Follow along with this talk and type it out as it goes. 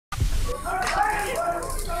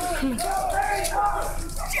coming.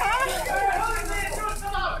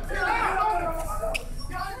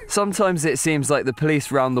 Sometimes it seems like the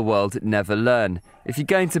police around the world never learn. If you're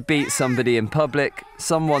going to beat somebody in public,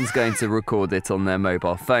 someone's going to record it on their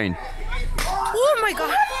mobile phone. Oh my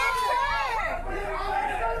God!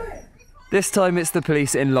 This time it's the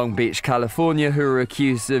police in Long Beach, California, who are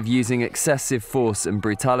accused of using excessive force and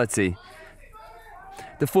brutality.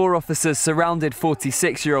 The 4 officers surrounded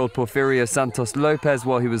 46-year-old Porfirio Santos-Lopez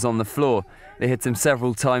while he was on the floor. They hit him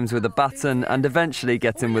several times with a baton and eventually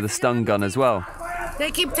get him with a stun gun as well.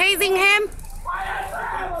 They keep tasing him.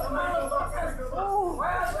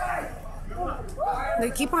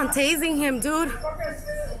 They keep on tasing him, dude.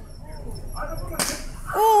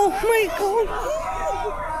 Oh my God.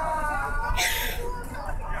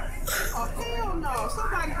 Hell no.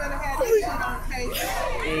 Somebody better have this shit on tape.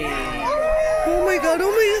 Oh my God,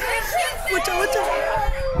 oh my God. Watch out, watch out.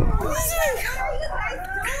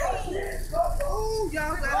 Oh,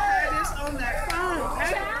 y'all better have this on that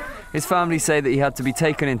phone. His family say that he had to be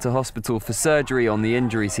taken into hospital for surgery on the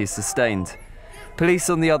injuries he sustained. Police,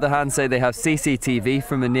 on the other hand, say they have CCTV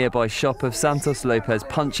from a nearby shop of Santos-Lopez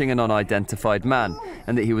punching an unidentified man,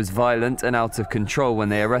 and that he was violent and out of control when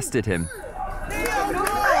they arrested him. Hell no.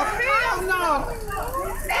 Hell no.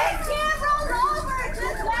 They can't roll over.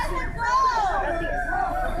 Just let him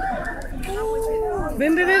go.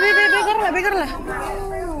 Ven, ven, ven, ven, ven, agárrala.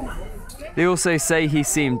 They also say he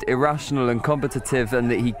seemed irrational and combative and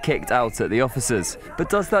that he kicked out at the officers. But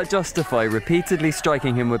does that justify repeatedly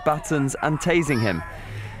striking him with batons and tasing him?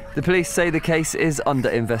 The police say the case is under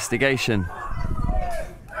investigation.